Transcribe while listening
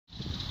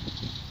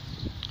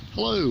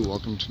Hello,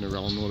 welcome to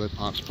Narellan Auto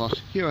Parts Plus.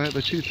 Here I have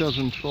a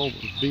 2012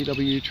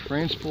 VW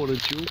Transporter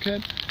dual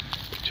cab,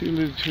 2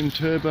 litre twin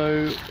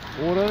turbo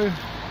auto,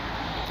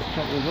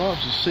 front wheel drive,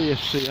 it's a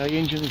Cfca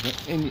engine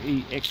with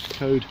an NEX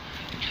code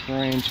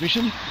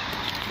transmission.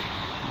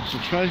 It's a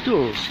tray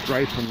door, it's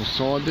scrape on the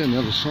side there, on the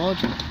other side.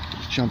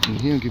 Just jump in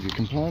here and give you a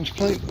compliance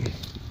plate.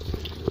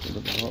 Get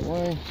it the right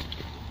way.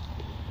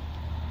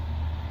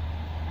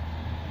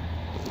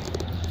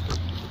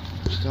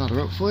 Start her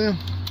up for you.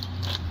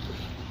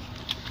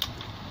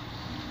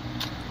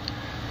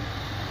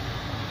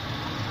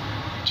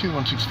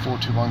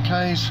 216421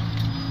 Ks.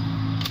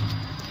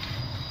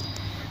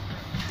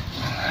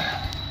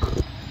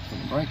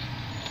 Brake.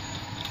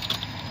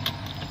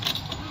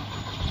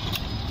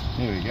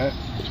 There we go.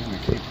 Turn the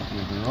key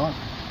probably right.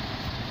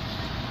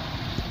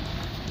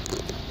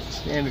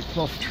 Standard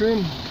cloth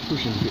trim.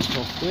 Cushions a bit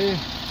soft there.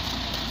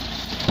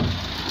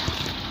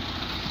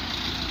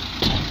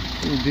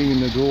 Ding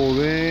in the door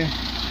there.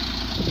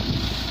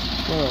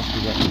 What else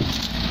we got?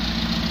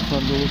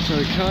 Front door looks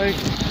okay.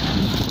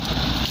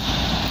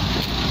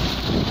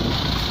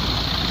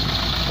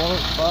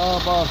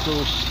 Bonnet bar's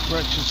little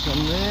scratches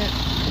on there.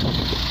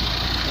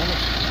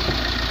 Bonnet.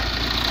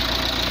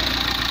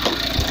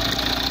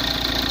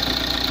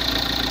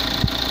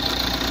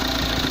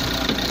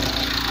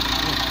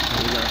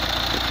 There we go.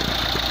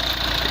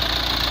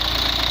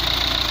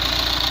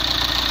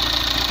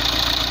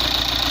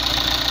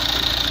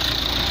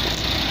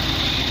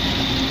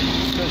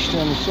 Scratch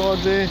down the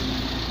side there.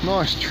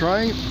 Nice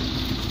tray.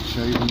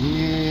 Show you in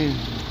here.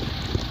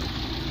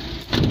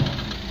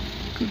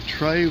 Good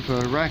tray with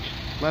a rack.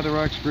 Ladder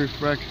racks,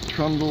 roof rack,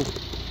 trundle,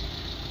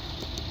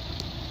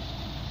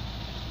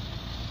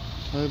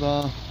 tow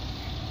bar,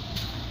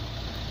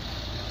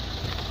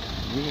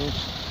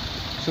 wheels.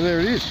 So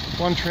there it is,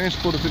 one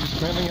transporter for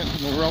dismantling at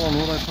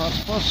Narellan Auto Parts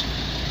Plus.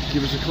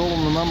 Give us a call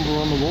on the number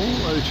on the wall,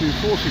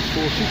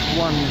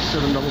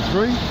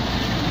 0246461733.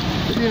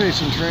 If you need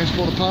some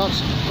transporter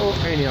parts or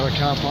any other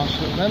car parts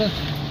for that matter,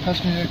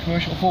 passenger,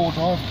 commercial, four-wheel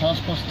drive,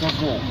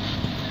 partsplus.org.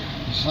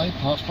 Say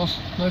Parts Plus,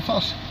 no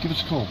fuss, give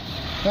us a call.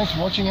 Thanks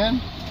for watching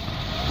and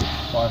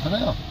bye for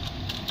now.